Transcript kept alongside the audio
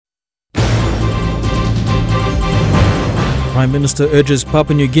Prime Minister urges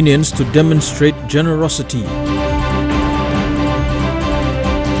Papua New Guineans to demonstrate generosity.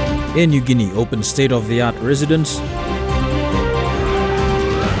 Air Niugini opens state-of-the-art residence.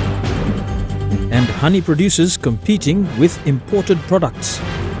 And honey producers competing with imported products.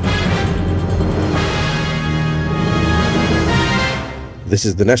 This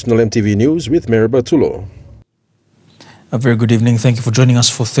is the National EMTV News with Meribah Tulo. A very good evening. Thank you for joining us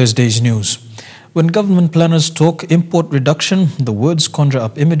for Thursday's news. When government planners talk import reduction, the words conjure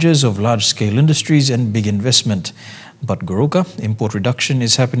up images of large-scale industries and big investment. But Goroka, import reduction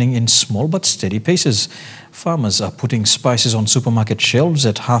is happening in small but steady paces. Farmers are putting spices on supermarket shelves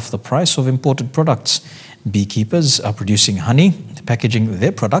at half the price of imported products. Beekeepers are producing honey, packaging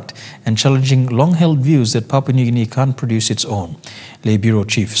their product and challenging long-held views that Papua New Guinea can't produce its own. Lay Bureau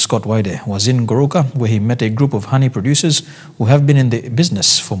Chief Scott Wide was in Goroka, where he met a group of honey producers who have been in the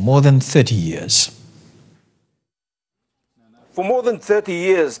business for more than 30 years. For more than 30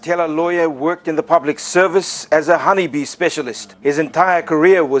 years, Tela Lawyer worked in the public service as a honeybee specialist. His entire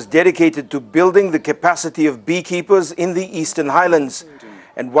career was dedicated to building the capacity of beekeepers in the Eastern Highlands.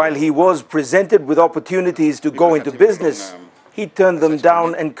 And while he was presented with opportunities to go into business, he turned them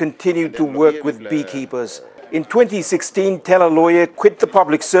down and continued to work with beekeepers. In 2016, Tela Lawyer quit the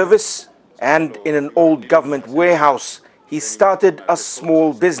public service and in an old government warehouse, he started a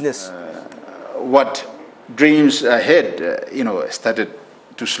small business. What dreams ahead, started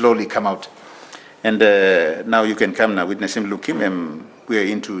to slowly come out. And now you can come now witness him, look him, we are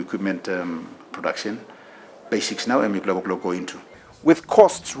into equipment production, basics now, and we go into. With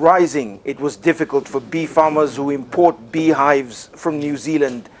costs rising, it was difficult for bee farmers who import beehives from New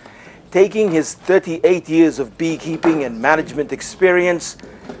Zealand. Taking his 38 years of beekeeping and management experience,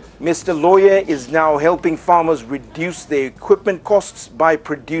 Mr. Lawyer is now helping farmers reduce their equipment costs by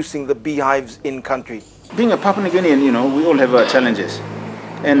producing the beehives in country. Being a Papua New Guinean, we all have our challenges.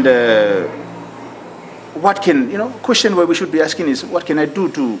 And question where we should be asking is, what can I do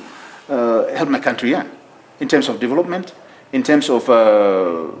to help my country in terms of development, in terms of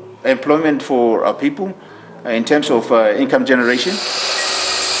employment for our people, in terms of income generation.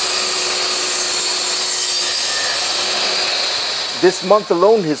 This month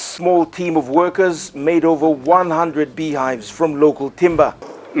alone, his small team of workers made over 100 beehives from local timber.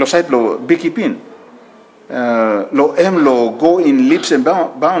 Lo site lo beekeeping, lo go in leaps and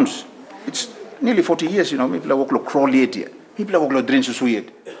bounds. It's nearly 40 years, people work lo crawl here. People work lo drain susuyed.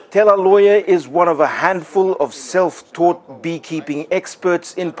 Tela Lawyer is one of a handful of self-taught beekeeping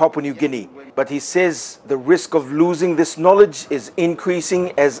experts in Papua New Guinea. But he says the risk of losing this knowledge is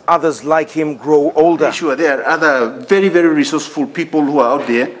increasing as others like him grow older. Sure, there are other very, very resourceful people who are out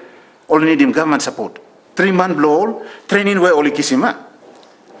there, only needing government support. 3-month blow, training where only kisima.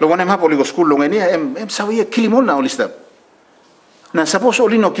 Lo one hap only go school long any sawiya kilimol na only step. Na suppose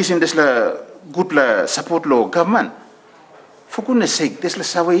only no kisim des la good la support lo government. For goodness sake, this is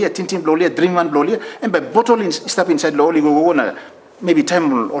Sawaia, Tintin Blolia, Dreamman Blolia, and by bottling stuff inside Loli Gogona, maybe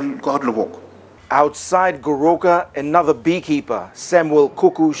time will go out to walk. Outside Goroka, another beekeeper, Samuel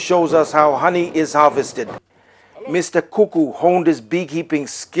Kuku, shows us how honey is harvested. Mr. Kuku honed his beekeeping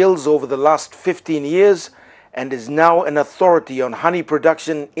skills over the last 15 years and is now an authority on honey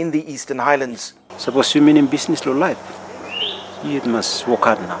production in the Eastern Highlands. Suppose you mean in business lo life, you must work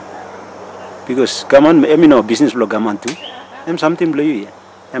hard now. Because government, business lo government too. I'm something blue.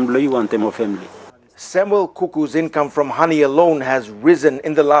 I'm blue one time of family. Samuel Kuku's income from honey alone has risen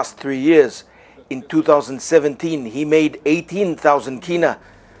in the last 3 years. In 2017, he made 18,000 kina.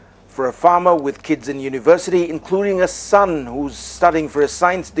 For a farmer with kids in university, including a son who's studying for a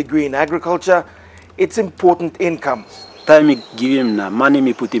science degree in agriculture, it's important income. Time me give him na money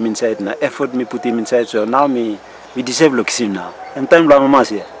me put him inside na effort me put him inside, so now we disable him now. And time la mama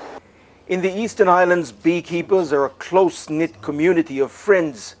here. In the Eastern Highlands, beekeepers are a close-knit community of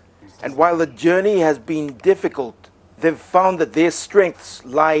friends. And while the journey has been difficult, they've found that their strengths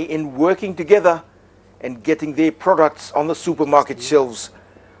lie in working together and getting their products on the supermarket shelves.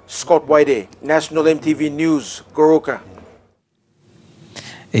 Scott Wide, National EMTV News, Goroka.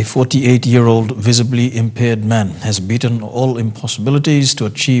 A 48-year-old visibly impaired man has beaten all impossibilities to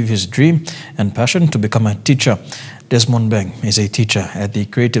achieve his dream and passion to become a teacher. Desmond Beng is a teacher at the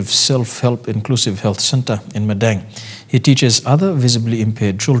Creative Self-Help Inclusive Health Center in Madang. He teaches other visibly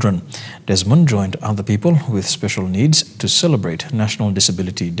impaired children. Desmond joined other people with special needs to celebrate National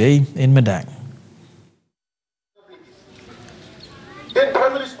Disability Day in Madang.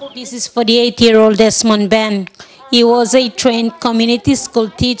 This is 48-year-old Desmond Beng. He was a trained community school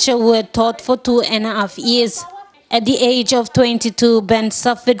teacher who had taught for 2.5 years. At the age of 22, Ben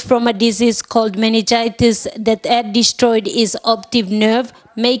suffered from a disease called meningitis that had destroyed his optic nerve,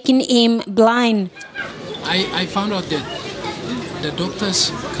 making him blind. I found out that the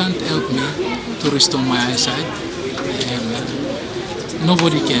doctors can't help me to restore my eyesight, and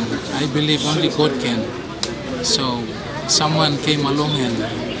nobody can. I believe only God can. So someone came along and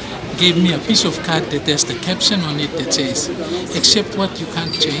gave me a piece of card that has the caption on it that says, "Accept what you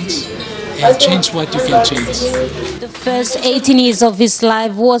can't change and change what you can change." The first 18 years of his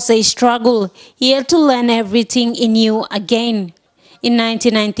life was a struggle. He had to learn everything he knew again. In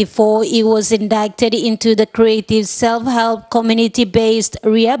 1994, he was inducted into the Creative Self-Help Community-Based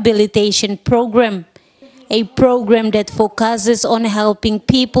Rehabilitation Program, a program that focuses on helping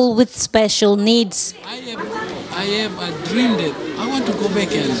people with special needs. I have a dream that I want to go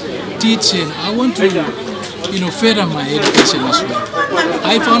back and teach, and I want to, further my education as well.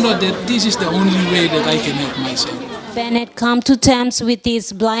 I found out that this is the only way that I can help myself. Ben had come to terms with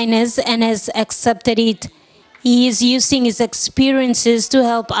his blindness and has accepted it. He is using his experiences to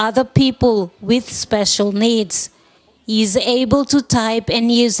help other people with special needs. He is able to type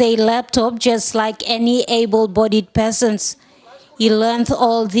and use a laptop just like any able-bodied persons. He learned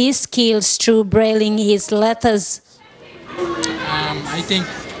all these skills through brailing his letters. I think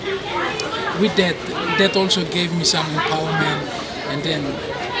with that also gave me some empowerment, and then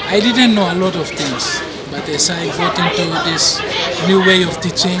I didn't know a lot of things, but as I got into this new way of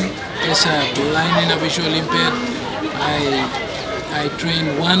teaching, as a blind and a visual impaired, I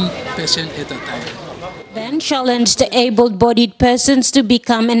train one person at a time. Ben challenged able-bodied persons to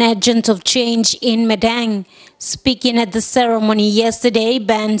become an agent of change in Madang. Speaking at the ceremony yesterday,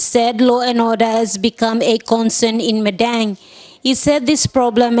 Ben said law and order has become a concern in Madang. He said this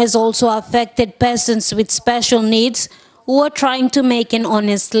problem has also affected persons with special needs who are trying to make an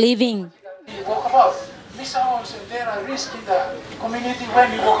honest living. You talk about mishaps and there are risks in the community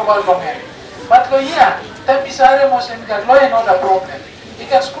when you walk about long hair. But here, that is law and order problem. You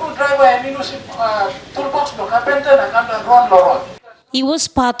can screwdriver and use toolbox to carpenter and run the road. He was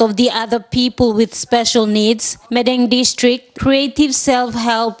part of the Other People with Special Needs, Madang District, Creative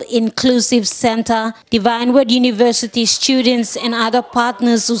Self-Help Inclusive Center, Divine Word University students and other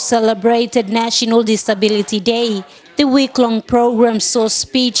partners who celebrated National Disability Day. The week-long program saw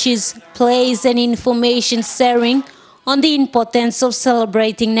speeches, plays and information sharing on the importance of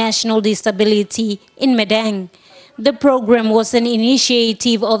celebrating national disability in Madang. The program was an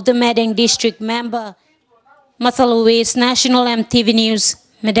initiative of the Madang District member. Mathaluis, National EMTV News,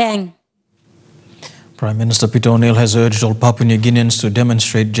 Madang. Prime Minister Peter O'Neill has urged all Papua New Guineans to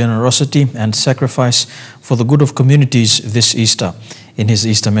demonstrate generosity and sacrifice for the good of communities this Easter. In his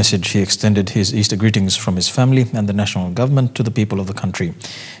Easter message, he extended his Easter greetings from his family and the national government to the people of the country.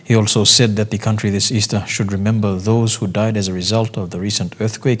 He also said that the country this Easter should remember those who died as a result of the recent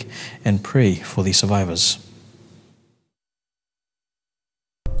earthquake and pray for the survivors.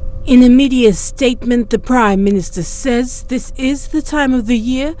 In a media statement, the Prime Minister says this is the time of the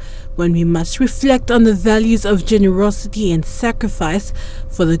year when we must reflect on the values of generosity and sacrifice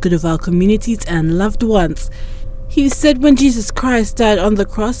for the good of our communities and loved ones. He said when Jesus Christ died on the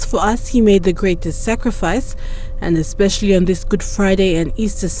cross for us, he made the greatest sacrifice, and especially on this Good Friday and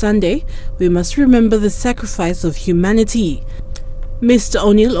Easter Sunday, we must remember the sacrifice of humanity. Mr.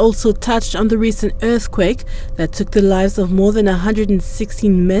 O'Neill also touched on the recent earthquake that took the lives of more than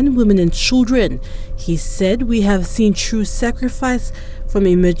 116 men, women and children. He said we have seen true sacrifice from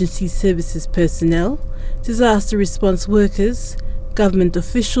emergency services personnel, disaster response workers, government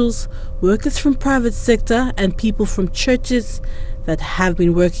officials, workers from private sector and people from churches that have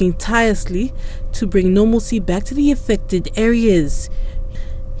been working tirelessly to bring normalcy back to the affected areas.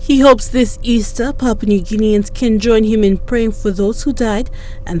 He hopes this Easter, Papua New Guineans can join him in praying for those who died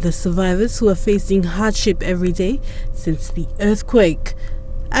and the survivors who are facing hardship every day since the earthquake.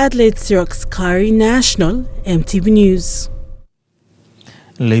 Adelaide Xerox Kari, National EMTV News.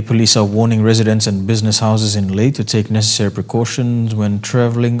 Lay police are warning residents and business houses in Lay to take necessary precautions when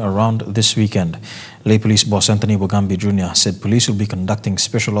travelling around this weekend. Lay Police Boss Anthony Wagambi Jr. said police will be conducting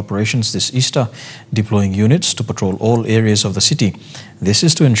special operations this Easter, deploying units to patrol all areas of the city. This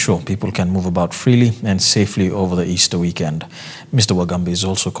is to ensure people can move about freely and safely over the Easter weekend. Mr. Wagambi is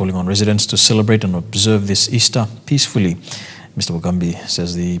also calling on residents to celebrate and observe this Easter peacefully. Mr. Wagambi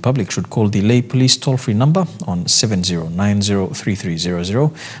says the public should call the Lay Police toll-free number on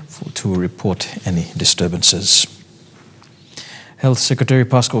 70903300 to report any disturbances. Health Secretary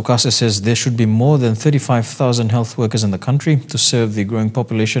Pasco Kase says there should be more than 35,000 health workers in the country to serve the growing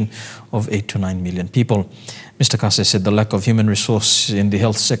population of 8 to 9 million people. Mr. Kase said the lack of human resource in the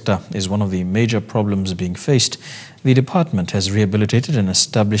health sector is one of the major problems being faced. The department has rehabilitated and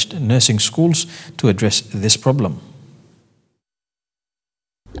established nursing schools to address this problem.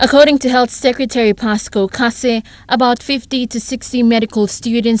 According to Health Secretary Pasco Kase, about 50 to 60 medical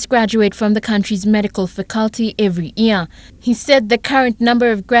students graduate from the country's medical faculty every year. He said the current number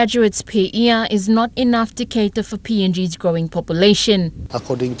of graduates per year is not enough to cater for PNG's growing population.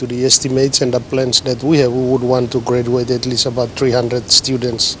 According to the estimates and the plans that we have, we would want to graduate at least about 300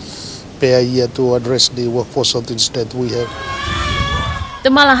 students per year to address the workforce shortage that we have. The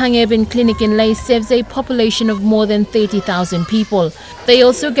Malahang Clinic in Lae serves a population of more than 30,000 people. They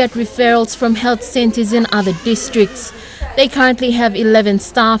also get referrals from health centres in other districts. They currently have 11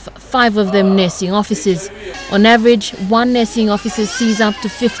 staff, 5 of them nursing officers. On average, one nursing officer sees up to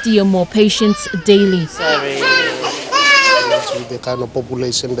 50 or more patients daily. With the kind of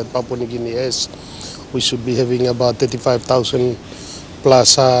population that Papua New Guinea has, we should be having about 35,000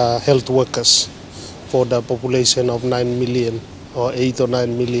 plus health workers for the population of 9 million. Or 8 or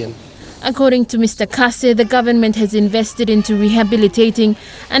 9 million. According to Mr. Kase, the government has invested into rehabilitating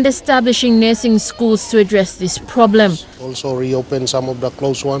and establishing nursing schools to address this problem. Also reopen some of the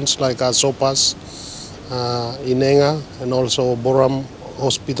closed ones like Sopas, Inenga, and also Boram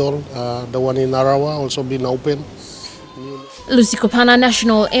Hospital, the one in Arawa also been open. Lucy Kopana,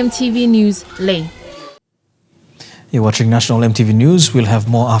 National EMTV News, Lae. You're watching National EMTV News. We'll have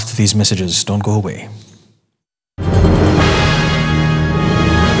more after these messages. Don't go away.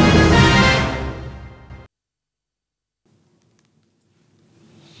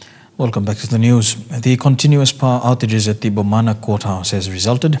 Welcome back to the news. The continuous power outages at the Bomana courthouse has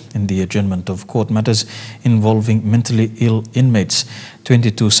resulted in the adjournment of court matters involving mentally ill inmates.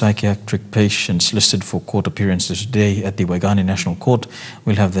 22 psychiatric patients listed for court appearances today at the Waigani National Court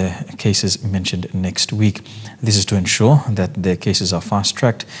will have their cases mentioned next week. This is to ensure that their cases are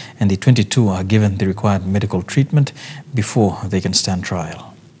fast-tracked and the 22 are given the required medical treatment before they can stand trial.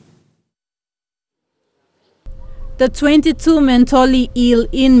 The 22 mentally ill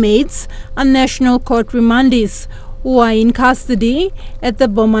inmates are National Court remandees who are in custody at the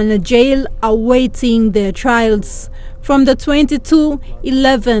Bomana jail awaiting their trials. From the 22,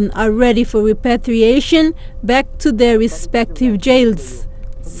 11 are ready for repatriation back to their respective jails.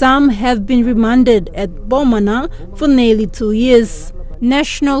 Some have been remanded at Bomana for nearly 2 years.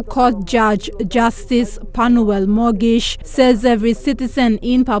 National Court Judge Justice Panuel Mogish says every citizen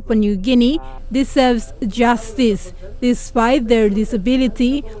in Papua New Guinea deserves justice despite their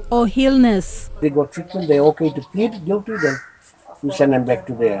disability or illness. They got treatment, they're okay to plead guilty, then we send them back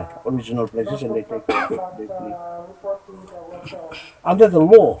to their original places and they plead. Under the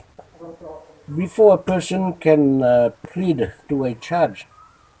law, before a person can plead to a charge,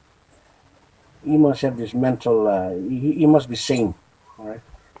 he must have this mental, he must be sane. All right.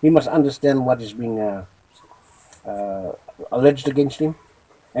 He must understand what is being alleged against him,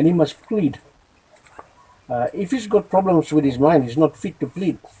 and he must plead. If he's got problems with his mind, he's not fit to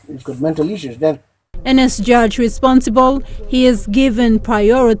plead, he's got mental issues, then. And as judge responsible, he has given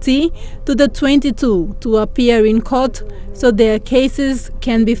priority to the 22 to appear in court so their cases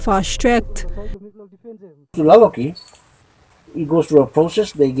can be fast-tracked. To Laloki, he goes through a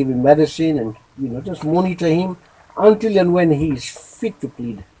process, they give him medicine and just monitor him until and when he is fit to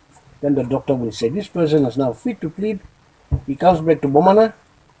plead. Then the doctor will say, this person is now fit to plead. He comes back to Bomana,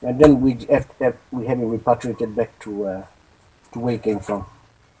 and then we have him repatriated back to where he came from.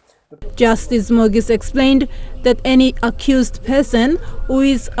 Justice Mogis explained that any accused person who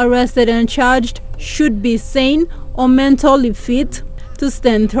is arrested and charged should be sane or mentally fit to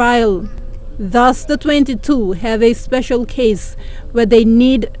stand trial. Thus, the 22 have a special case where they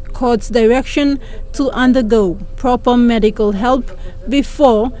need court's direction to undergo proper medical help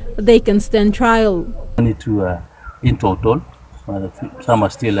before they can stand trial. In total, some are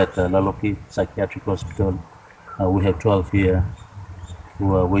still at Laloki Psychiatric Hospital. We have 12 here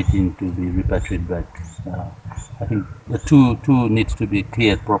who are waiting to be repatriated back. I think the two needs to be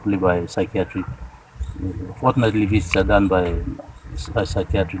cleared properly by psychiatric. Fortunately, visits are done by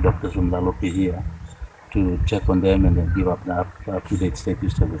psychiatric doctors from Laloki here to check on them and then give up the up-to-date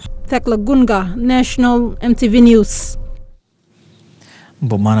status of it. Thakla Gunga, National EMTV News.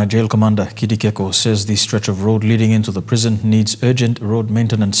 Bomana Jail Commander Kidikeko says the stretch of road leading into the prison needs urgent road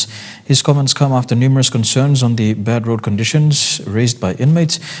maintenance. His comments come after numerous concerns on the bad road conditions raised by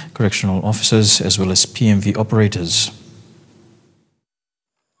inmates, correctional officers as well as PMV operators.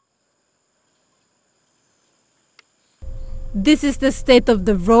 This is the state of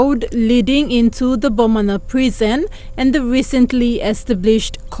the road leading into the Bomana prison and the recently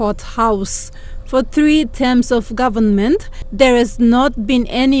established courthouse. For 3 terms of government, there has not been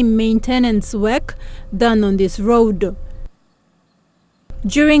any maintenance work done on this road.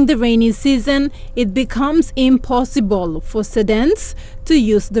 During the rainy season, it becomes impossible for sedans to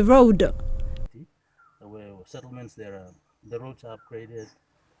use the road. Where settlements, the roads are upgraded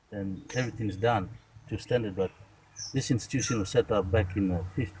and everything is done to standard, but this institution was set up back in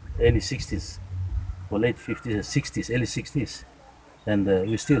the early 60s, or late 50s, 60s, early 60s, and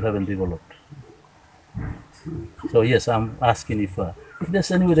we still haven't developed. So yes, I'm asking if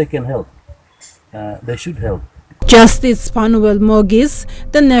there's any way they can help. They should help. Justice Panuel Mogis,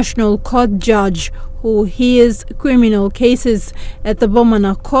 the National Court judge who hears criminal cases at the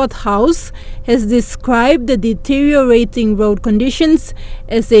Bomana courthouse, has described the deteriorating road conditions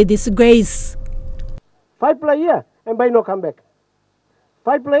as a disgrace. 5 year and by no come back.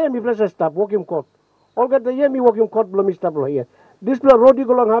 5 year me place stop walking court. All get the year me walking court blow me stop here. This blow road you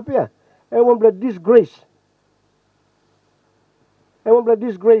go long happy and one blow disgrace. And one blow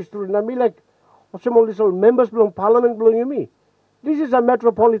disgrace to me like some of these members belong parliament belong me. This is a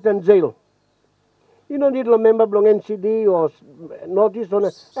metropolitan jail. You don't need a member belong NCD or Northeast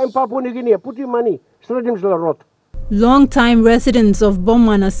or and Papua New Guinea. Put your money straight into the road. Long-time residents of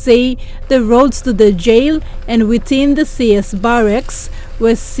Bomana say the roads to the jail and within the CS barracks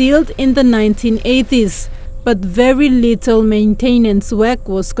were sealed in the 1980s, but very little maintenance work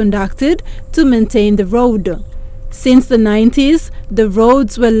was conducted to maintain the road. Since the 90s, the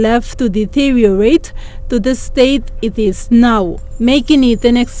roads were left to deteriorate to the state it is now, making it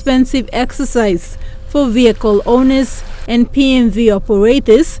an expensive exercise for vehicle owners and PMV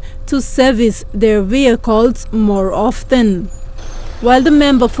operators to service their vehicles more often. While the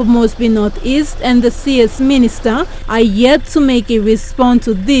member for Mosby North East and the CS minister are yet to make a response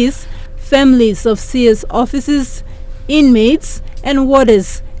to this, families of CS officers, inmates and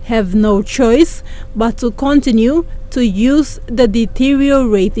warders have no choice but to continue to use the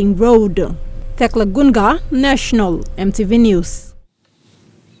deteriorating road. Tekla Gunga, National EMTV News.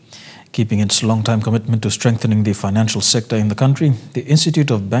 Keeping its long-time commitment to strengthening the financial sector in the country, the Institute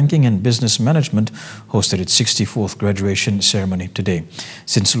of Banking and Business Management hosted its 64th graduation ceremony today.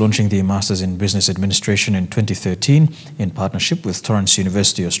 Since launching the Masters in Business Administration in 2013 in partnership with Torrens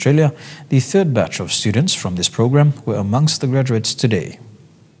University Australia, the third batch of students from this program were amongst the graduates today.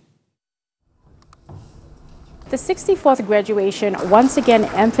 The 64th graduation once again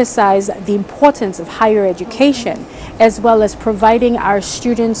emphasized the importance of higher education, as well as providing our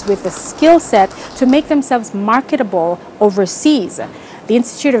students with a skill set to make themselves marketable overseas. The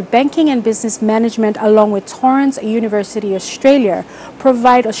Institute of Banking and Business Management, along with Torrens University Australia,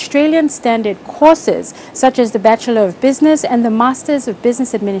 provide Australian standard courses such as the Bachelor of Business and the Masters of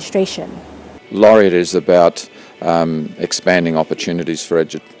Business Administration. Laureate is about expanding opportunities for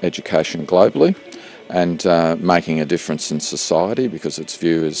education globally and making a difference in society, because its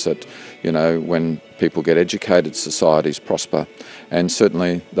view is that, you know, when people get educated, societies prosper. And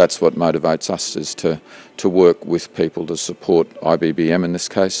certainly that's what motivates us, is to work with people to support IBBM in this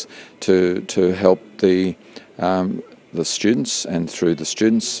case, to help the students, and through the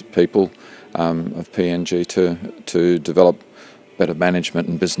students, people of PNG to develop better management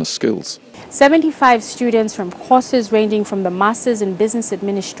and business skills. 75 students from courses ranging from the Masters in Business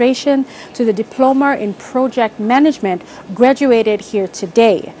Administration to the Diploma in Project Management graduated here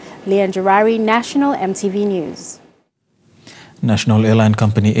today. Leanne Gerari, National EMTV News. National airline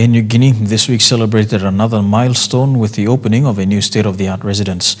company Air Niugini this week celebrated another milestone with the opening of a new state-of-the-art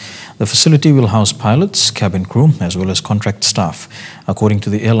residence. The facility will house pilots, cabin crew, as well as contract staff. According to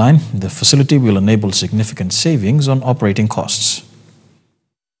the airline, the facility will enable significant savings on operating costs.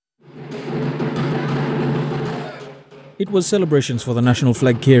 It was celebrations for the national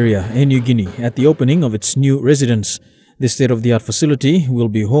flag carrier Air Niugini at the opening of its new residence. This state-of-the-art facility will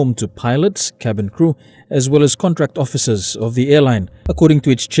be home to pilots, cabin crew, as well as contract officers of the airline. According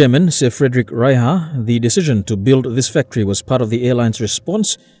to its chairman, Sir Frederick Raiha, the decision to build this factory was part of the airline's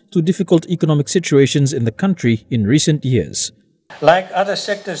response to difficult economic situations in the country in recent years. Like other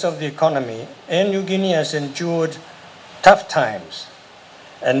sectors of the economy, Air Niugini has endured tough times,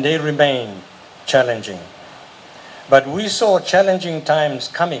 and they remain challenging. But we saw challenging times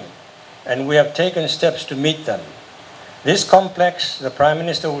coming, and we have taken steps to meet them. This complex, the Prime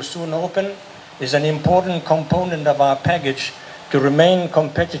Minister will soon open, is an important component of our package to remain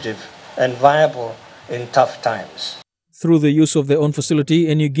competitive and viable in tough times. Through the use of their own facility,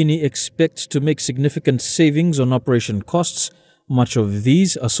 Air Niugini expects to make significant savings on operation costs, much of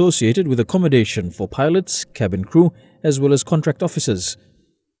these associated with accommodation for pilots, cabin crew, as well as contract officers.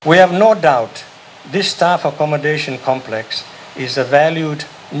 We have no doubt this staff accommodation complex is a valued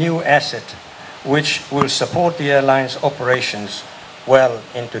new asset which will support the airline's operations well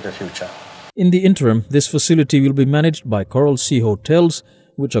into the future. In the interim, this facility will be managed by Coral Sea Hotels,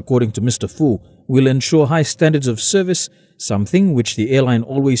 which, according to Mr. Fu, will ensure high standards of service, something which the airline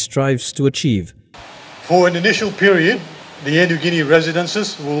always strives to achieve. For an initial period, the Air Niugini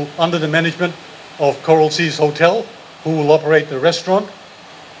residences will, under the management of Coral Seas Hotel, who will operate the restaurant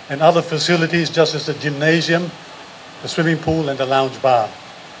and other facilities such as the gymnasium, the swimming pool and the lounge bar.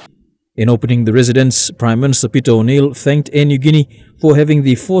 In opening the residence, Prime Minister Peter O'Neill thanked Air Niugini for having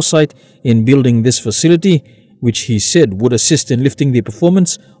the foresight in building this facility, which he said would assist in lifting the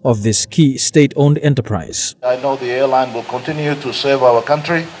performance of this key state-owned enterprise. I know the airline will continue to serve our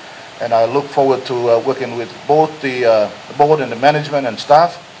country, and I look forward to working with both the board and the management and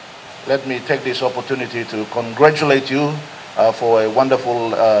staff. Let me take this opportunity to congratulate you for a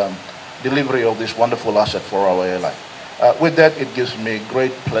wonderful delivery of this wonderful asset for our airline. With that, it gives me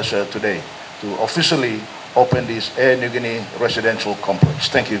great pleasure today to officially open this Air Niugini residential complex.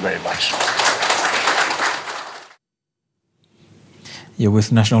 Thank you very much. You're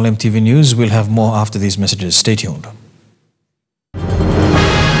with National EMTV News. We'll have more after these messages. Stay tuned.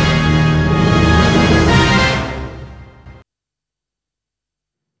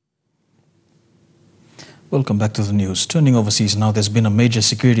 Welcome back to the news. Turning overseas now, there's been a major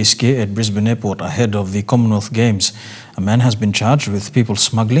security scare at Brisbane Airport ahead of the Commonwealth Games. A man has been charged with people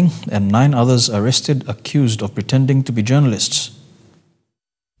smuggling and 9 others arrested accused of pretending to be journalists.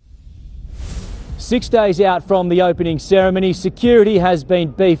 6 days out from the opening ceremony, security has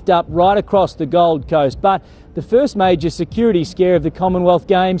been beefed up right across the Gold Coast. But the first major security scare of the Commonwealth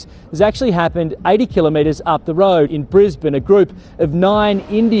Games has actually happened 80 kilometres up the road in Brisbane. A group of 9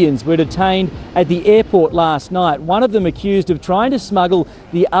 Indians were detained at the airport last night, one of them accused of trying to smuggle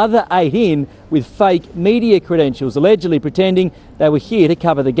the other 8 in with fake media credentials, allegedly pretending they were here to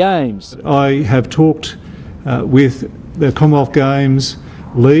cover the Games. I have talked with the Commonwealth Games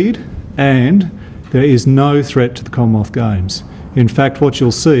lead, and there is no threat to the Commonwealth Games. In fact, what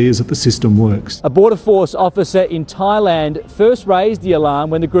you'll see is that the system works. A Border Force officer in Thailand first raised the alarm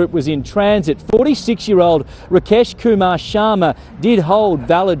when the group was in transit. 46-year-old Rakesh Kumar Sharma did hold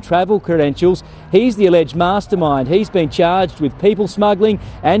valid travel credentials. He's the alleged mastermind. He's been charged with people smuggling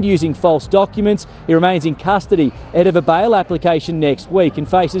and using false documents. He remains in custody ahead of a bail application next week and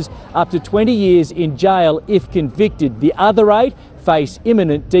faces up to 20 years in jail if convicted. The other 8 face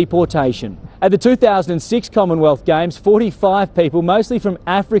imminent deportation. At the 2006 Commonwealth Games, 45 people, mostly from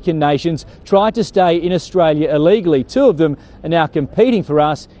African nations, tried to stay in Australia illegally. 2 of them are now competing for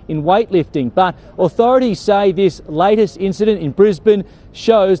us in weightlifting. But authorities say this latest incident in Brisbane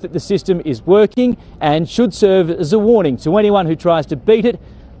shows that the system is working and should serve as a warning to anyone who tries to beat it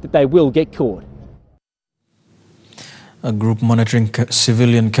that they will get caught. A group monitoring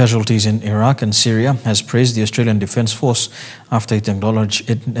civilian casualties in Iraq and Syria has praised the Australian Defence Force after it acknowledged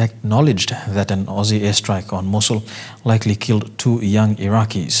that an Aussie airstrike on Mosul likely killed 2 young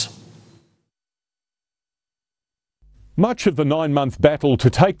Iraqis. Much of the 9-month battle to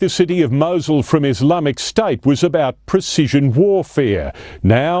take the city of Mosul from Islamic State was about precision warfare.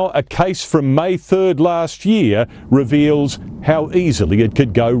 Now, a case from May 3rd last year reveals how easily it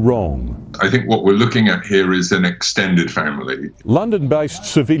could go wrong. I think what we're looking at here is an extended family. London-based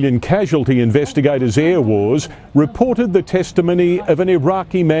civilian casualty investigators Air Wars reported the testimony of an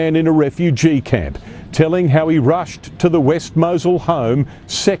Iraqi man in a refugee camp, telling how he rushed to the West Mosul home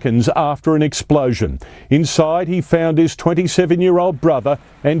seconds after an explosion. Inside, he found his 27-year-old brother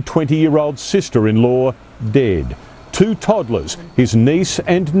and 20-year-old sister-in-law dead. 2 toddlers, his niece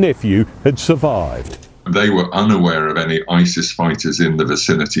and nephew, had survived. They were unaware of any ISIS fighters in the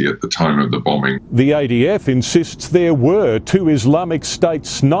vicinity at the time of the bombing. The ADF insists there were 2 Islamic State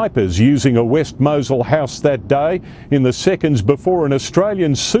snipers using a West Mosul house that day in the seconds before an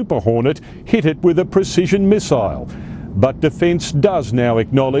Australian Super Hornet hit it with a precision missile. But Defence does now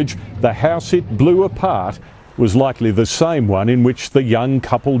acknowledge the house it blew apart was likely the same one in which the young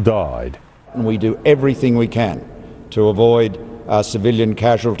couple died. We do everything we can to avoid civilian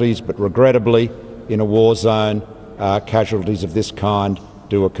casualties, but regrettably, in a war zone, casualties of this kind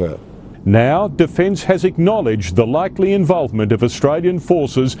do occur. Now, Defence has acknowledged the likely involvement of Australian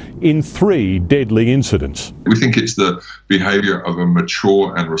forces in 3 deadly incidents. We think it's the behaviour of a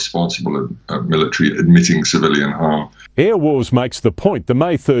mature and responsible military admitting civilian harm. Air Wars makes the point the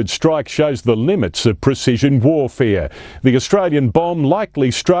May 3rd strike shows the limits of precision warfare. The Australian bomb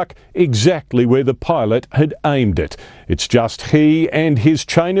likely struck exactly where the pilot had aimed it. It's just he and his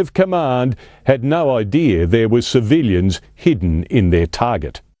chain of command had no idea there were civilians hidden in their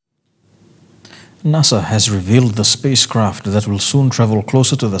target. NASA has revealed the spacecraft that will soon travel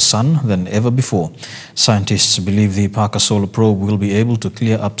closer to the Sun than ever before. Scientists believe the Parker Solar Probe will be able to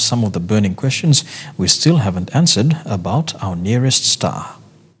clear up some of the burning questions we still haven't answered about our nearest star.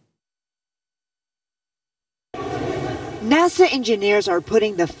 NASA engineers are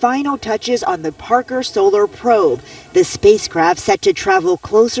putting the final touches on the Parker Solar Probe, the spacecraft set to travel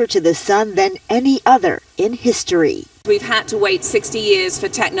closer to the Sun than any other in history. We've had to wait 60 years for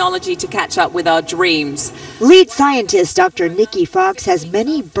technology to catch up with our dreams. Lead scientist Dr. Nikki Fox has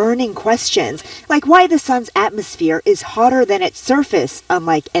many burning questions, like why the Sun's atmosphere is hotter than its surface,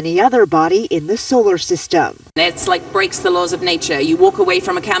 unlike any other body in the solar system. It's like breaks the laws of nature. You walk away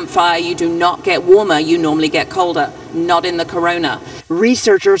from a campfire, you do not get warmer, you normally get colder. Not in the corona.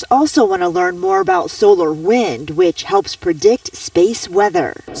 Researchers also want to learn more about solar wind, which helps predict space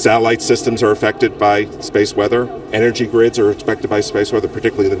weather. Satellite systems are affected by space weather. Energy grids are affected by space weather,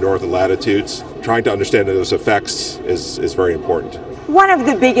 particularly in the northern latitudes. Trying to understand those effects is very important. One of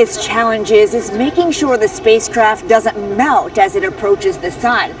the biggest challenges is making sure the spacecraft doesn't melt as it approaches the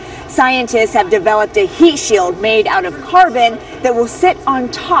Sun. Scientists have developed a heat shield made out of carbon that will sit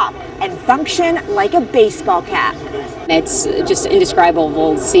on top and function like a baseball cap. It's just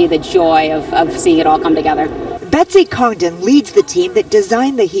indescribable to see the joy of seeing it all come together. Betsy Congdon leads the team that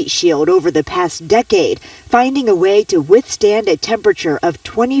designed the heat shield over the past decade, finding a way to withstand a temperature of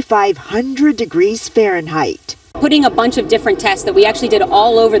 2,500 degrees Fahrenheit. Putting a bunch of different tests that we actually did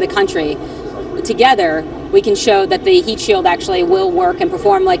all over the country together, we can show that the heat shield actually will work and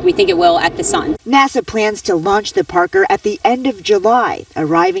perform like we think it will at the Sun. NASA plans to launch the Parker at the end of July,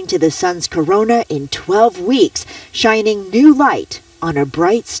 arriving to the Sun's corona in 12 weeks, shining new light on a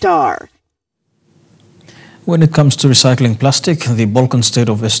bright star. When it comes to recycling plastic, the Balkan state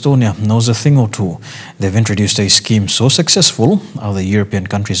of Estonia knows a thing or two. They've introduced a scheme so successful, other European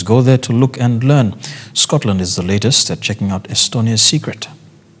countries go there to look and learn. Scotland is the latest at checking out Estonia's secret.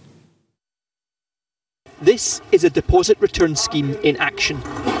 This is a deposit return scheme in action.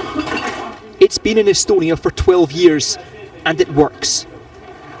 It's been in Estonia for 12 years, and it works.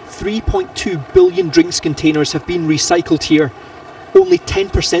 3.2 billion drinks containers have been recycled here. Only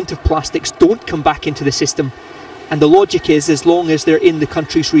 10% of plastics don't come back into the system. And the logic is, as long as they're in the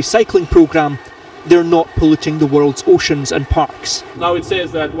country's recycling programme, they're not polluting the world's oceans and parks. Now it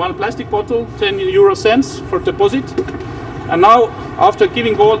says that one plastic bottle, 10 euro cents for deposit. And now, after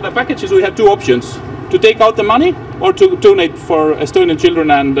giving all the packages, we have 2 options: to take out the money or to donate for Estonian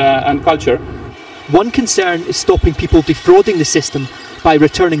children and culture. One concern is stopping people defrauding the system by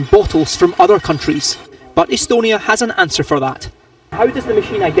returning bottles from other countries. But Estonia has an answer for that. How does the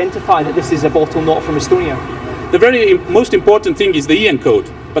machine identify that this is a bottle not from Estonia? The very most important thing is the EN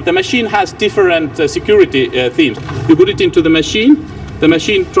code, but the machine has different security themes. You put it into the machine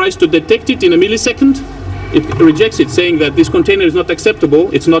tries to detect it in a millisecond, it rejects it, saying that this container is not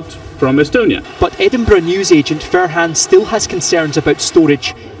acceptable, it's not from Estonia. But Edinburgh news agent Ferhan still has concerns about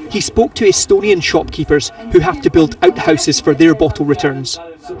storage. He spoke to Estonian shopkeepers who have to build outhouses for their bottle returns.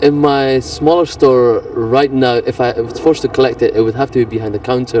 In my smaller store right now, if I was forced to collect it, it would have to be behind the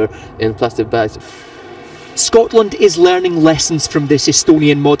counter in plastic bags. Scotland is learning lessons from this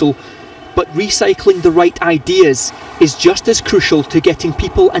Estonian model, but recycling the right ideas is just as crucial to getting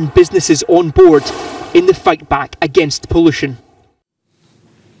people and businesses on board in the fight back against pollution.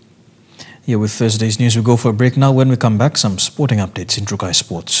 Here with Thursday's news, we go for a break now. When we come back, some sporting updates in Trukai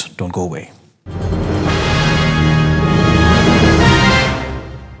Sports. Don't go away.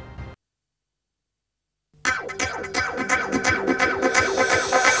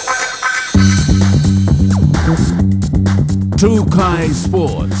 Trukai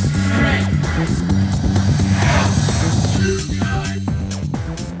Sports.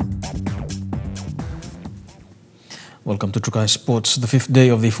 Welcome to Trukai Sports. The 5th day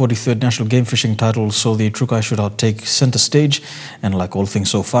of the 43rd National Game Fishing title saw the Trukai shootout take centre stage, and like all things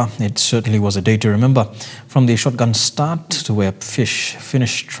so far, it certainly was a day to remember. From the shotgun start to where fish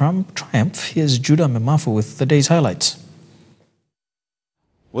finished triumph, here's Judah Memafu with the day's highlights.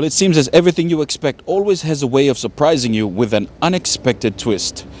 Well, it seems as everything you expect always has a way of surprising you with an unexpected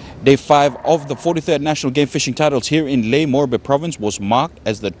twist. Day 5 of the 43rd National Game Fishing Titles here in Lae Morbe Province was marked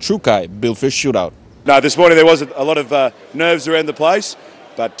as the Trukai Billfish Shootout. No, this morning there was a lot of nerves around the place,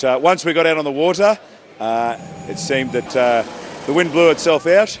 but once we got out on the water, it seemed that the wind blew itself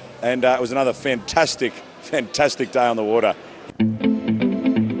out, and it was another fantastic day on the water.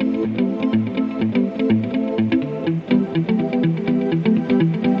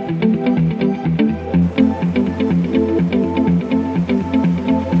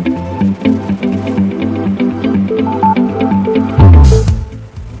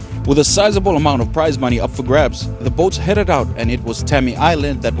 With a sizable amount of prize money up for grabs, the boats headed out, and it was Tammy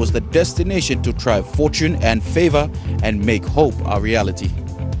Island that was the destination to try fortune and favour and make hope a reality.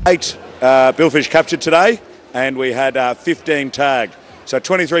 8 billfish captured today, and we had 15 tagged. So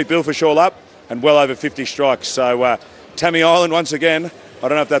 23 billfish all up and well over 50 strikes. So Tammy Island, once again, I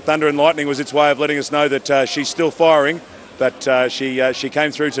don't know if that thunder and lightning was its way of letting us know that she's still firing, but she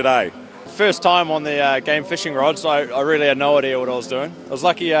came through today. First time on the game fishing rod, so I really had no idea what I was doing. I was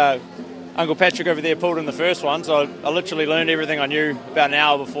lucky Uncle Patrick over there pulled in the first one, so I literally learned everything I knew about an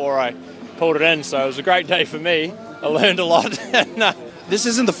hour before I pulled it in, so it was a great day for me. I learned a lot. This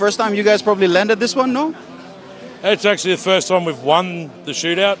isn't the first time you guys probably landed this one, no? It's actually the first time we've won the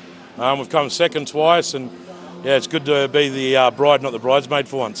shootout. We've come second twice, and yeah, it's good to be the bride, not the bridesmaid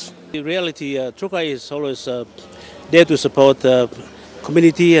for once. In reality, Trukai is always there to support the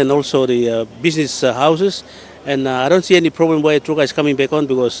community and also the business houses, and I don't see any problem why Trukai is coming back on,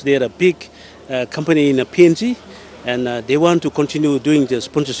 because they're a big company in PNG, and they want to continue doing the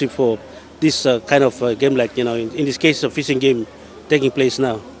sponsorship for this kind of game, like, you know, in this case, a fishing game taking place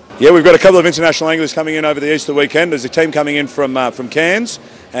now. Yeah, we've got a couple of international anglers coming in over the Easter weekend. There's a team coming in from Cairns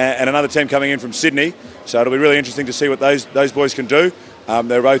and another team coming in from Sydney. So it'll be really interesting to see what those boys can do.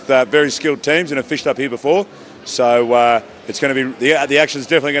 They're both very skilled teams and have fished up here before. So it's going to be the action's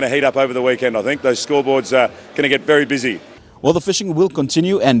definitely going to heat up over the weekend. I think those scoreboards are going to get very busy. Well, the fishing will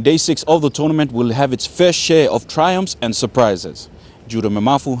continue, and day 6 of the tournament will have its fair share of triumphs and surprises. Judo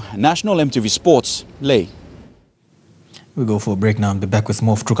Memafu, National EMTV Sports, Lae. We'll go for a break now and be back with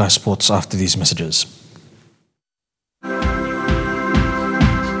more of Trukai Sports after these messages.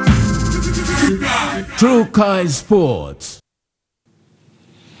 Trukai Sports.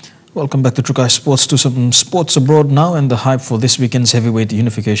 Welcome back to Trukai Sports. To some sports abroad now, and the hype for this weekend's heavyweight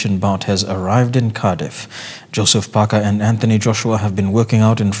unification bout has arrived in Cardiff. Joseph Parker and Anthony Joshua have been working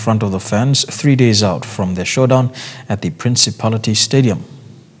out in front of the fans 3 days out from their showdown at the Principality Stadium.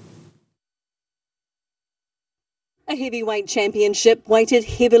 A heavyweight championship weighted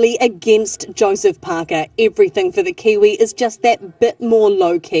heavily against Joseph Parker. Everything for the Kiwi is just that bit more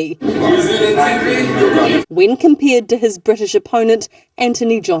low-key when compared to his British opponent,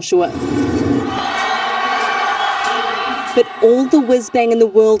 Anthony Joshua. But all the whiz-bang in the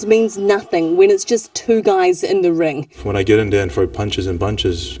world means nothing when it's just two guys in the ring. When I get in there and throw punches and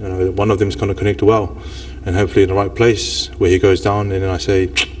bunches, you know, one of them's going to connect well, and hopefully in the right place where he goes down, and then I say,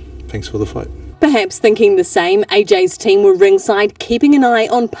 thanks for the fight. Perhaps thinking the same, AJ's team were ringside, keeping an eye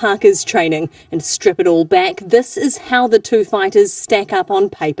on Parker's training. And strip it all back, this is how the two fighters stack up on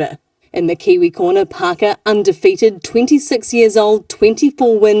paper. In the Kiwi corner, Parker undefeated, 26 years old,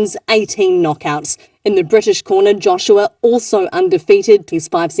 24 wins, 18 knockouts. In the British corner, Joshua also undefeated. He's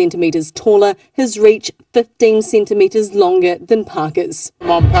 5 centimetres taller, his reach 15 centimetres longer than Parker's.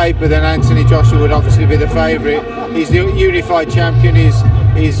 On paper, then Anthony Joshua would obviously be the favourite. He's the unified champion,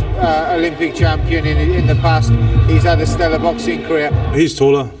 he's Olympic champion in the past. He's had a stellar boxing career. He's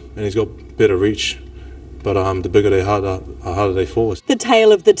taller and he's got better reach, but the bigger they are, the harder they fall. The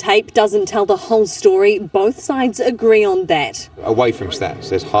tale of the tape doesn't tell the whole story. Both sides agree on that. Away from stats,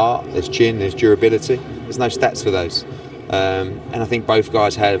 there's heart, there's chin, there's durability. There's no stats for those. And I think both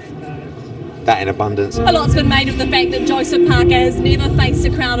guys have that in abundance. A lot's been made of the fact that Joseph Parker has never faced a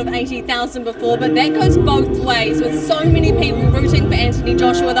crowd of 80,000 before, but that goes both ways. With so many people rooting for Anthony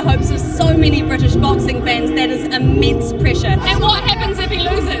Joshua, the hopes of so many British boxing fans, that is immense pressure. And what happens if he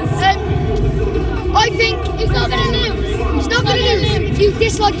loses? I think he's not going to lose. He's not going to lose. If you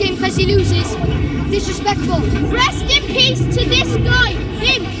dislike him because he loses, disrespectful. Rest in peace to this guy.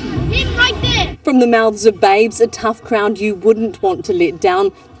 Him right there. From the mouths of babes, a tough crowd you wouldn't want to let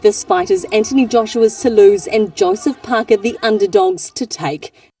down. This fight is Anthony Joshua's to lose and Joseph Parker the underdogs to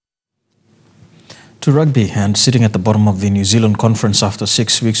take. To rugby, and sitting at the bottom of the New Zealand conference after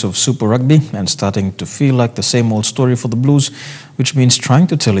 6 weeks of Super Rugby and starting to feel like the same old story for the Blues, which means trying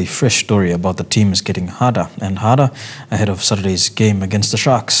to tell a fresh story about the team is getting harder and harder ahead of Saturday's game against the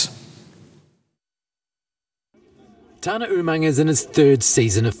Sharks. Tana Umanga's in his third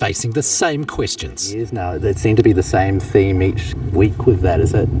season of facing the same questions. Yes, now it seemed to be the same theme each week with that.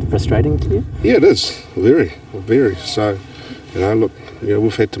 Is that frustrating to you? Yeah, it is. Very. So, look,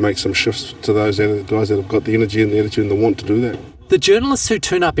 we've had to make some shifts to those guys that have got the energy and the attitude and the want to do that. The journalists who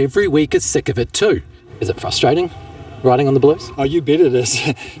turn up every week are sick of it too. Is it frustrating, writing on the Blues? Oh, you bet it is.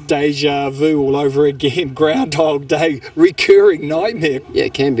 Deja vu all over again, Groundhog Day, recurring nightmare. Yeah,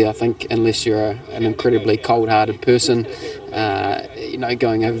 it can be, I think, unless you're an incredibly cold-hearted person,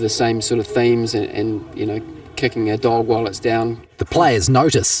 going over the same sort of themes and kicking a dog while it's down. The players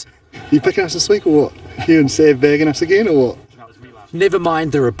notice. You picking us this week or what? You and Sav bagging us again or what? Never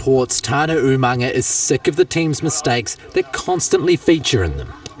mind the reports, Tana Umanga is sick of the team's mistakes that constantly feature in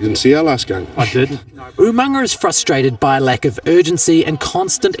them. You didn't see our last game? I did. Umanga is frustrated by a lack of urgency and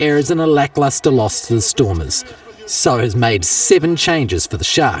constant errors in a lacklustre loss to the Stormers. So has made 7 changes for the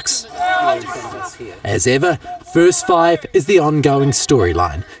Sharks. As ever, first 5 is the ongoing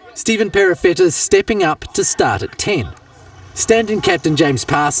storyline. Stephen Perifetta stepping up to start at 10. Stand-in captain James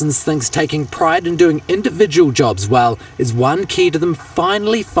Parsons thinks taking pride in doing individual jobs well is one key to them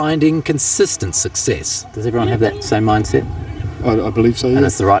finally finding consistent success. Does everyone have that same mindset? I believe so, yeah. And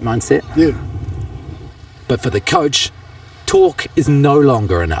it's the right mindset? Yeah. But for the coach, talk is no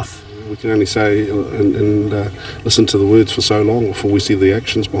longer enough. We can only say and listen to the words for so long before we see the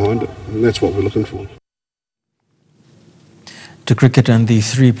actions behind it. And that's what we're looking for. To cricket, and the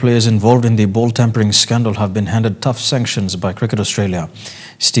 3 players involved in the ball tampering scandal have been handed tough sanctions by Cricket Australia.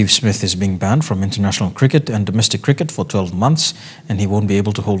 Steve Smith is being banned from international cricket and domestic cricket for 12 months, and he won't be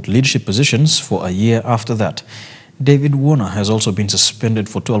able to hold leadership positions for a year after that. David Warner has also been suspended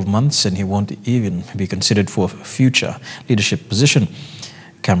for 12 months, and he won't even be considered for a future leadership position.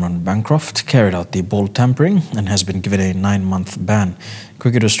 Cameron Bancroft carried out the ball tampering and has been given a 9-month ban.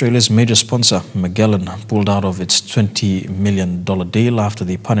 Cricket Australia's major sponsor, Magellan, pulled out of its $20 million deal after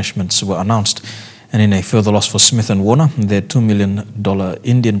the punishments were announced. And in a further loss for Smith and Warner, their $2 million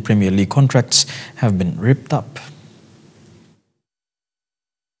Indian Premier League contracts have been ripped up.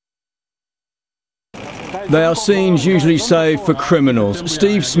 They are scenes usually saved for criminals.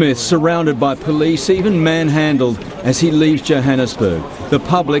 Steve Smith surrounded by police, even manhandled as he leaves Johannesburg. The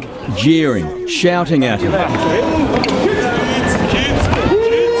public jeering, shouting at him.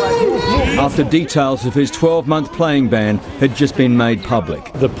 After details of his 12-month playing ban had just been made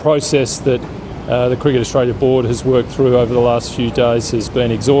public. The process that the Cricket Australia board has worked through over the last few days has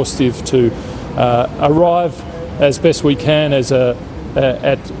been exhaustive to arrive as best we can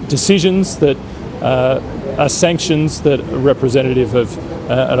at decisions that are sanctions that are representative of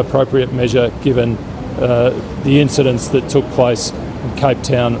an appropriate measure given the incidents that took place in Cape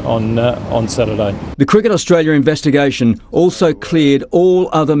Town on Saturday. The Cricket Australia investigation also cleared all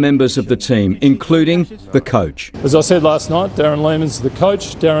other members of the team, including the coach. As I said last night, Darren Lehman's the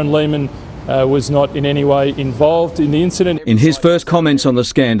coach. Darren Lehman was not in any way involved in the incident. In his first comments on the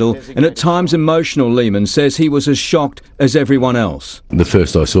scandal, and at times emotional, Lehman says he was as shocked as everyone else. The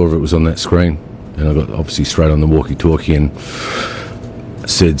first I saw of it was on that screen, and I got obviously straight on the walkie-talkie and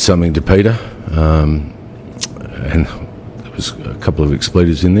said something to Peter, and there was a couple of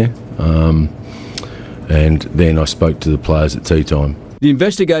expletives in there, and then I spoke to the players at tea time. The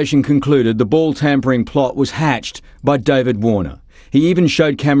investigation concluded the ball tampering plot was hatched by David Warner. He even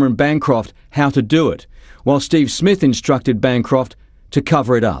showed Cameron Bancroft how to do it, while Steve Smith instructed Bancroft to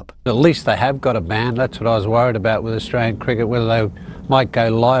cover it up. At least they have got a ban. That's what I was worried about with Australian cricket, whether they might go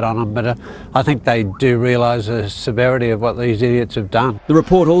light on them, but I think they do realise the severity of what these idiots have done. The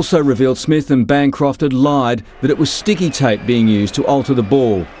report also revealed Smith and Bancroft had lied that it was sticky tape being used to alter the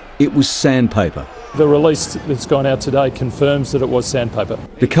ball. It was sandpaper. The release that's gone out today confirms that it was sandpaper.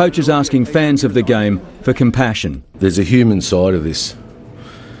 The coach is asking fans of the game for compassion. There's a human side of this.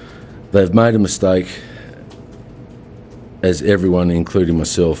 They've made a mistake, as everyone, including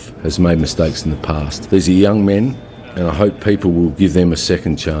myself, has made mistakes in the past. These are young men, and I hope people will give them a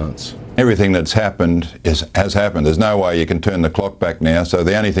second chance. Everything that's happened has happened. There's no way you can turn the clock back now, so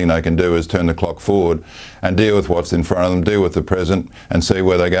the only thing they can do is turn the clock forward and deal with what's in front of them, deal with the present and see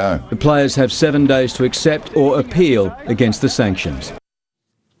where they go. The players have 7 days to accept or appeal against the sanctions.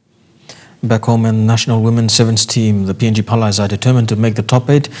 Back home in National Women's Sevens team, the PNG Palais are determined to make the top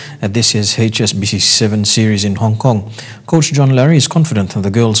 8 at this year's HSBC 7 series in Hong Kong. Coach John Larry is confident the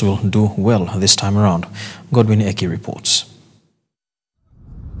girls will do well this time around. Godwin Eki reports.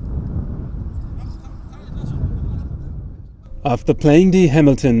 After playing the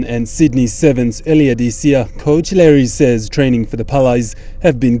Hamilton and Sydney Sevens earlier this year, Coach Larry says training for the Palais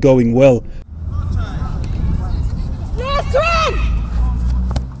have been going well.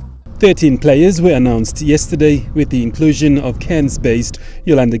 13 players were announced yesterday, with the inclusion of Cairns-based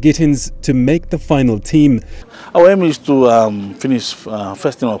Yolanda Gittins to make the final team. Our aim is to finish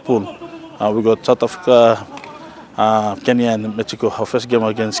first in our pool. We got South Africa, Kenya and Mexico, our first game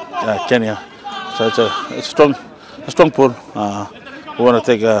against Kenya. So it's a strong pool. We want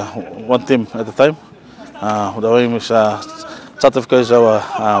to take one team at a time. The aim is South Africa is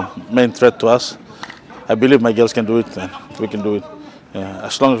our main threat to us. I believe my girls can do it, and we can do it.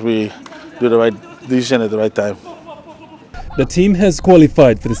 As long as we do the right decision at the right time. The team has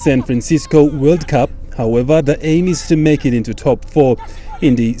qualified for the San Francisco World Cup. However, the aim is to make it into top 4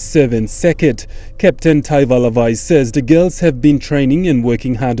 in the sevens circuit. Captain Taivalavai says the girls have been training and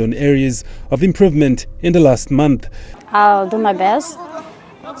working hard on areas of improvement in the last month. I'll do my best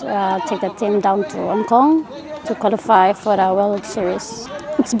to take the team down to Hong Kong to qualify for the World Series.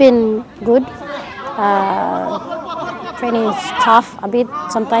 It's been good. Training is tough a bit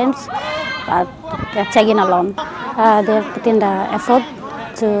sometimes, but they're tagging along. They've put in the effort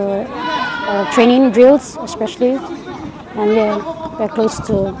to training drills especially, and we're close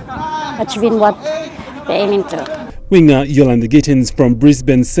to achieving what we're aiming to. Winger Yolanda Gittins from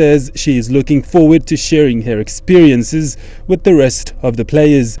Brisbane says she is looking forward to sharing her experiences with the rest of the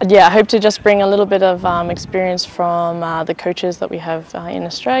players. Yeah, I hope to just bring a little bit of experience from the coaches that we have in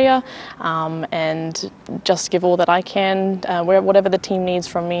Australia, and just give all that I can. Whatever the team needs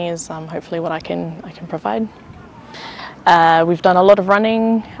from me is hopefully what I can provide. We've done a lot of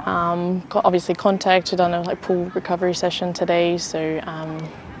running, obviously contact. We've done a pool recovery session today, so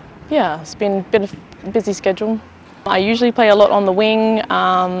yeah, it's been a bit of a busy schedule. I usually play a lot on the wing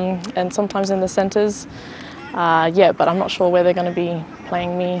and sometimes in the centres, yeah, but I'm not sure where they're going to be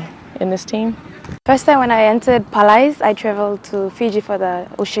playing me in this team. First time when I entered Palais, I travelled to Fiji for the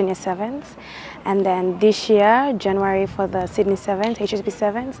Oceania Sevens, and then this year, January, for the Sydney Sevens, HSB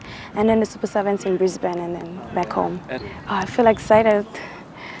Sevens, and then the Super Sevens in Brisbane, and then back home. I feel excited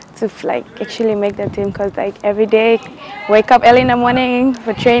to actually make the team, because every day wake up early in the morning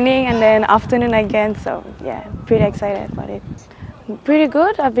for training and then afternoon again, so yeah, pretty excited about it. Pretty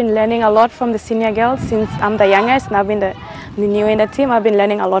good. I've been learning a lot from the senior girls since I'm the youngest and I've been the new in the team. I've been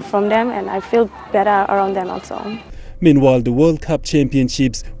learning a lot from them and I feel better around them also. Meanwhile, the World Cup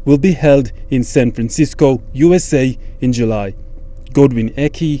Championships will be held in San Francisco, USA in July. Godwin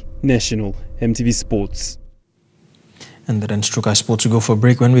Eki, National, MTV Sports. And that ends Trukai Sports. We go for a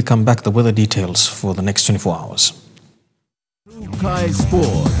break. When we come back, the weather details for the next 24 hours. Trukai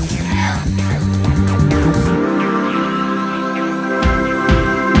Sports.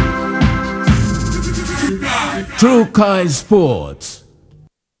 Trukai Sports.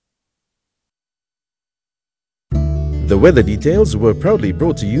 The weather details were proudly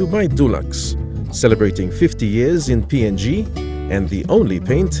brought to you by Dulux, celebrating 50 years in PNG and the only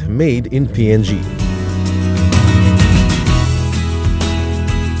paint made in PNG.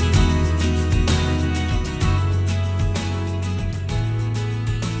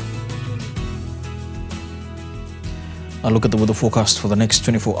 A look at the weather forecast for the next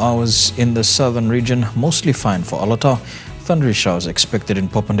 24 hours. In the southern region, mostly fine for Alota. Thundery showers expected in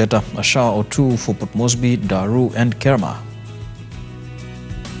Popondetta, a shower or two for Port Moresby, Daru and Kerma.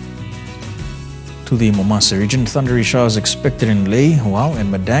 To the Momasa region, thundery showers expected in Lae, Wau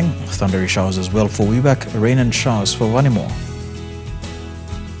and Madang. Thundery showers as well for Wibak, rain and showers for Vanimo.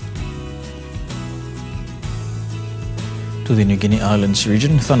 To the Niugini Islands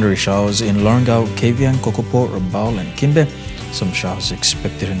region, thundery showers in Lorengau, Kavieng, Kokopo, Rabaul and Kimbe. Some showers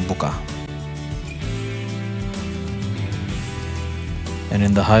expected in Buka. And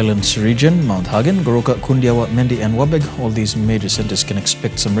in the Highlands region, Mount Hagen, Goroka, Kundiawa, Mendi and Wabeg, all these major centres can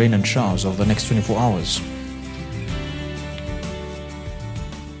expect some rain and showers over the next 24 hours.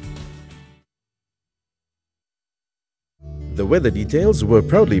 The weather details were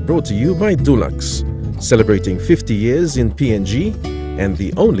proudly brought to you by Dulux, celebrating 50 years in PNG and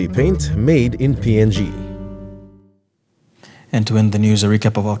the only paint made in PNG. And to end the news, a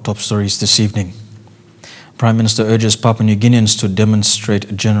recap of our top stories this evening. Prime Minister urges Papua New Guineans to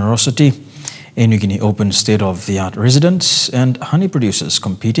demonstrate generosity. Air Niugini opens state-of-the-art residence, and honey producers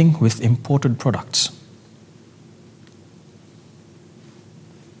competing with imported products.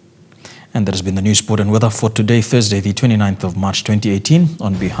 And that has been the news, sport and weather for today, Thursday, the 29th of March 2018.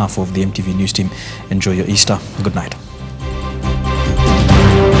 On behalf of the EMTV News team, enjoy your Easter. Good night.